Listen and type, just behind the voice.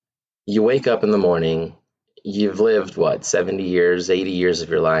You wake up in the morning, you've lived what, 70 years, 80 years of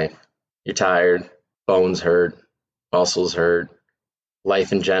your life. You're tired, bones hurt, muscles hurt,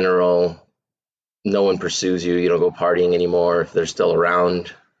 life in general. No one pursues you. You don't go partying anymore if they're still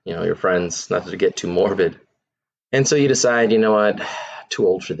around, your friends, not to get too morbid. And so you decide, you know what, too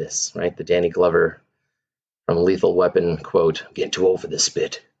old for this, right? The Danny Glover from Lethal Weapon quote, get too old for this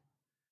spit.